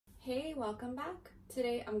Hey, welcome back.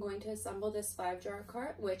 Today I'm going to assemble this 5-jar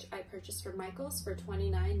cart, which I purchased from Michaels for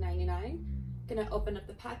 $29.99. Gonna open up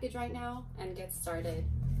the package right now and get started.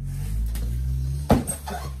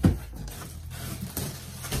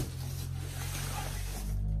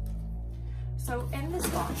 So in this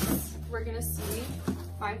box, we're gonna see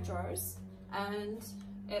 5 jars, and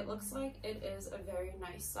it looks like it is a very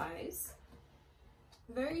nice size.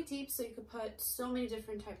 Very deep, so you could put so many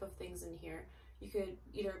different type of things in here. You could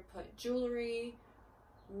either put jewelry,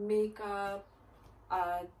 makeup,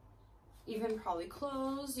 even probably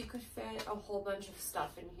clothes. You could fit a whole bunch of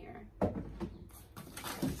stuff in here.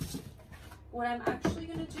 What I'm actually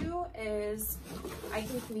gonna do is, I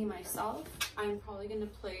think myself, I'm probably gonna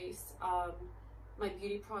place my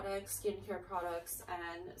beauty products, skincare products,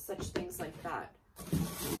 and such things like that.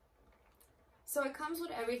 So it comes with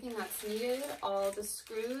everything that's needed, all the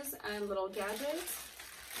screws and little gadgets,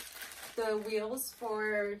 the wheels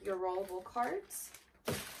for your rollable carts,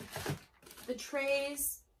 the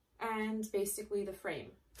trays, and basically the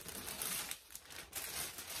frame.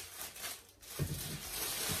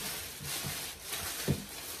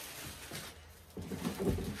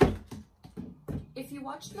 If you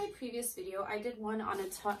watched my previous video, I did one on a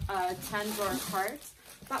 10-jar cart.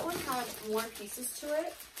 That one had more pieces to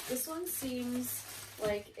it. This one seems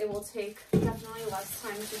like it will take definitely less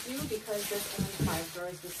time to do because there's only 5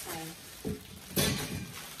 jars this time.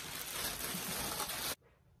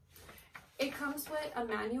 It comes with a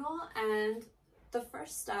manual, and the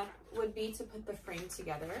first step would be to put the frame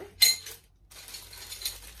together.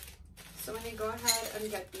 So I'm going to go ahead and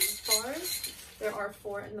get these bars. There are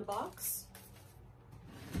 4 in the box.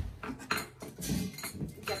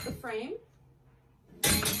 Get the frame,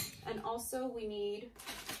 and also we need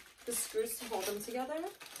the screws to hold them together.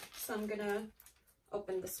 So I'm gonna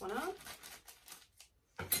open this one up.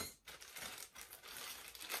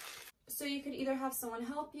 So you could either have someone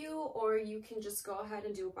help you, or you can just go ahead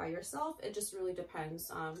and do it by yourself. It just really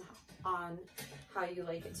depends on how you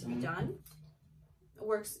like it to be done. It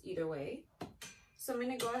works either way. So I'm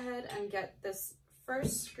gonna go ahead and get this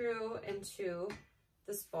first screw into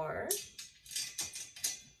this bar.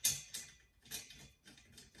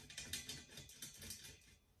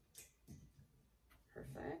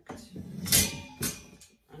 Perfect.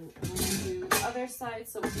 And I'm going to do the other side,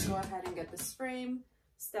 so we can go ahead and get this frame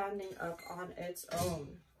standing up on its own.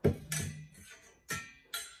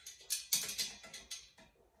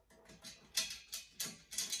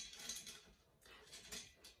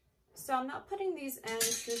 So I'm not putting these in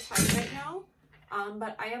too tight right now,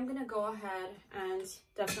 but I am going to go ahead and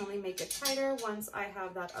definitely make it tighter once I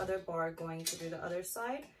have that other bar going to do the other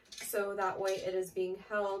side. So that way it is being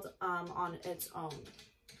held on its own.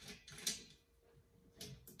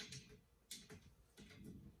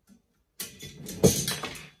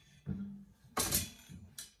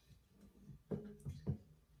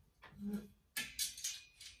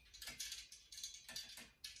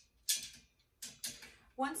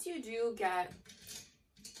 Once you do get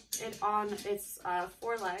it on its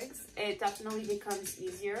 4 legs, it definitely becomes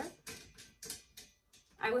easier.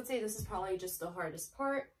 I would say this is probably just the hardest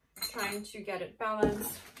part, trying to get it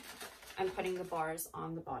balanced and putting the bars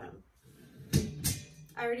on the bottom.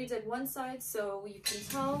 I already did one side, so you can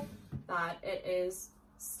tell that it is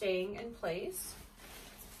staying in place.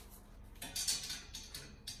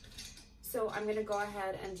 So I'm going to go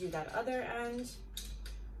ahead and do that other end.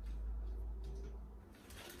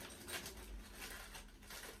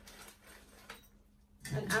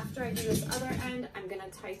 And after I do this other end, I'm going to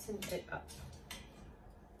tighten it up.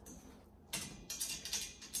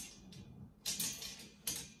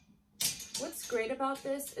 What's great about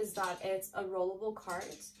this is that it's a rollable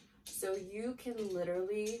cart, so you can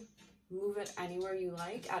literally move it anywhere you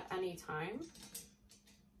like at any time.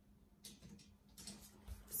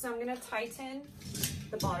 So I'm going to tighten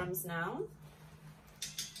the bottoms now.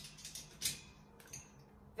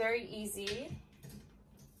 Very easy.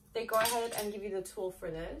 They go ahead and give you the tool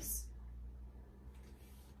for this.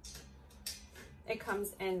 It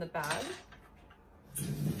comes in the bag.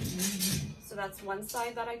 So that's one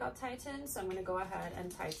side that I got tightened. So I'm going to go ahead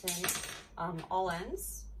and tighten all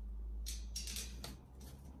ends.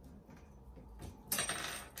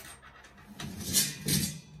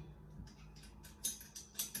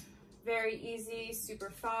 Very easy, super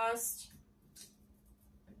fast.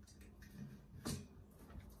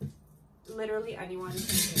 Literally anyone can do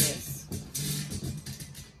this.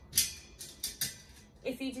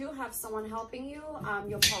 If you do have someone helping you,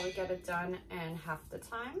 you'll probably get it done in half the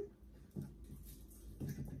time.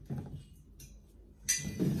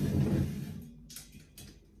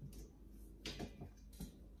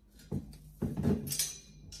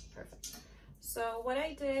 So what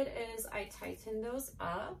I did is I tightened those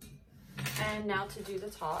up, and now to do the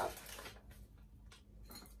top.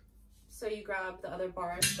 So you grab the other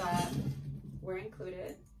bars that were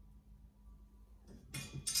included,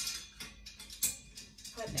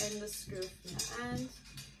 put in the screw from the end,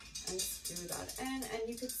 and screw that in, and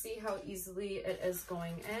you can see how easily it is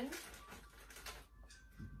going in.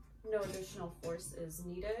 No additional force is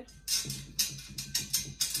needed.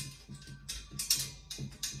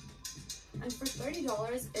 And for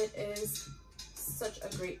 $30, it is such a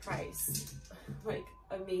great price. Like,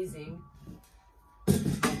 amazing. So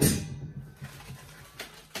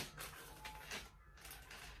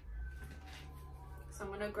I'm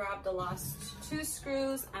gonna grab the last 2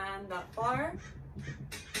 screws and that bar.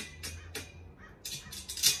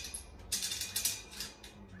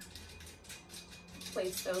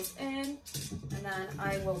 Place those in, and then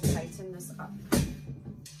I will tighten this up.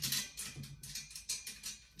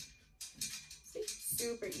 See,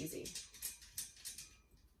 super easy.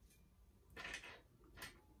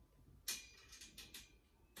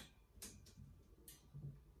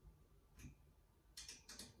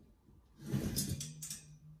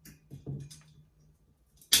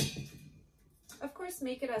 Of course,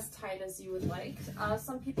 make it as tight as you would like.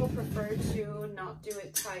 Some people prefer to not do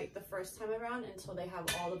it tight the first time around until they have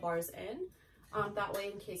all the bars in. That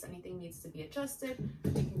way, in case anything needs to be adjusted,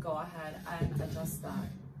 you can go ahead and adjust that.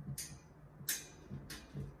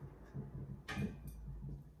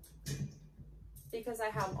 Because I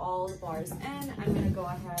have all the bars in, I'm going to go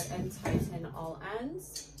ahead and tighten all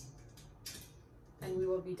ends, and we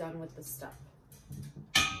will be done with this step.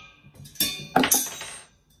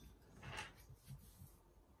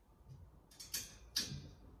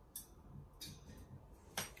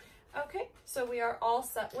 Okay, so we are all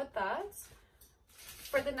set with that.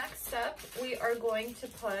 For the next step, we are going to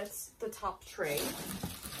put the top tray.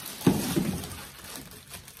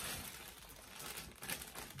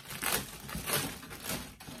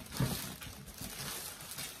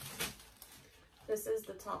 This is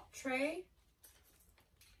the top tray.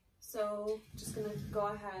 So just gonna go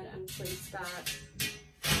ahead and place that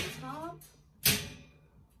on top.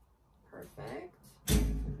 Perfect.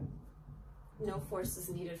 No force is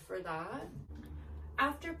needed for that.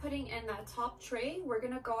 After putting in that top tray, we're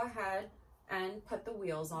gonna go ahead and put the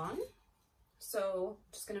wheels on. So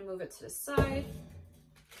just gonna move it to the side.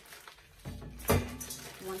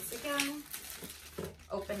 Once again,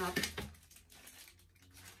 open up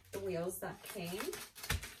the wheels that came.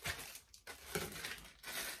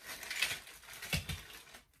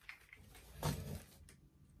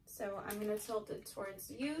 So I'm gonna tilt it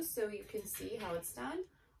towards you so you can see how it's done.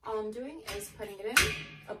 All I'm doing is putting it in,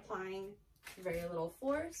 applying very little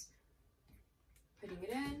force, putting it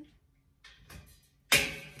in,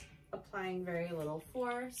 applying very little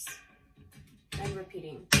force, and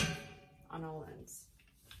repeating on all ends.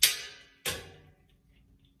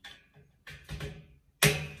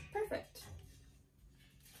 Perfect.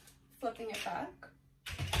 Flipping it back.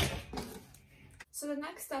 So the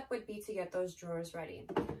next step would be to get those drawers ready.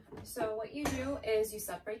 So what you do is you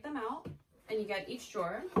separate them out, and you get each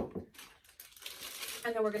drawer,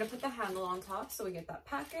 and then we're going to put the handle on top. So we get that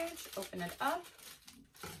package, open it up,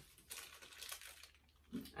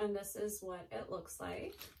 and this is what it looks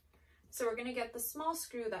like. So we're going to get the small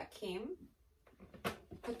screw that came,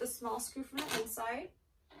 put the small screw from the inside,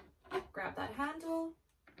 grab that handle,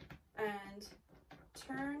 and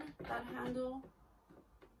turn that handle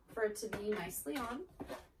for it to be nicely on,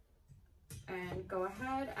 and go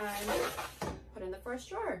ahead and put in the first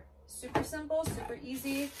drawer. Super simple, super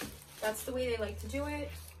easy. That's the way they like to do it.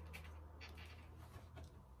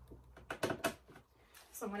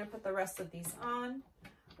 So I'm going to put the rest of these on.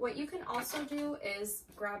 What you can also do is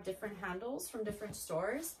grab different handles from different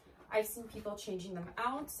stores. I've seen people changing them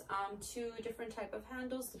out to different type of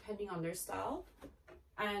handles depending on their style.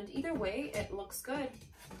 And either way, it looks good.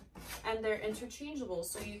 And they're interchangeable,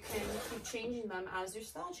 so you can keep changing them as your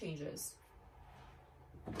style changes.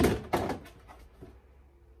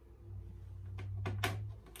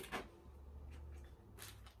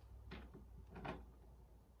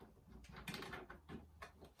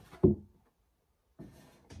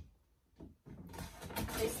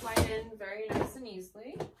 They slide in very nice and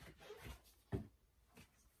easily.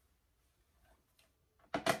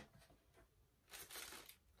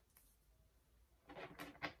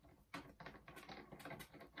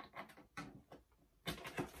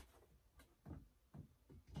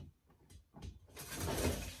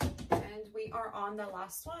 And we are on the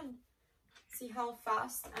last one. See how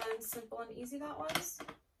fast and simple and easy that was?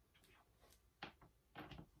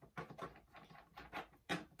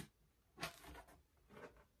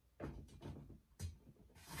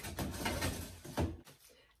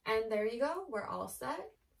 And there you go, we're all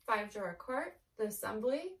set. 5-drawer cart. The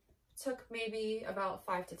assembly took maybe about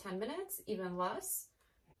 5 to 10 minutes, even less.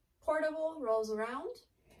 Portable, rolls around.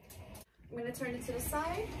 I'm gonna turn it to the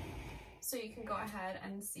side so you can go ahead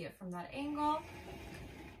and see it from that angle.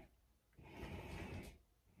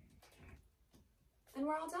 And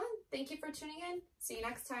we're all done. Thank you for tuning in. See you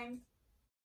next time.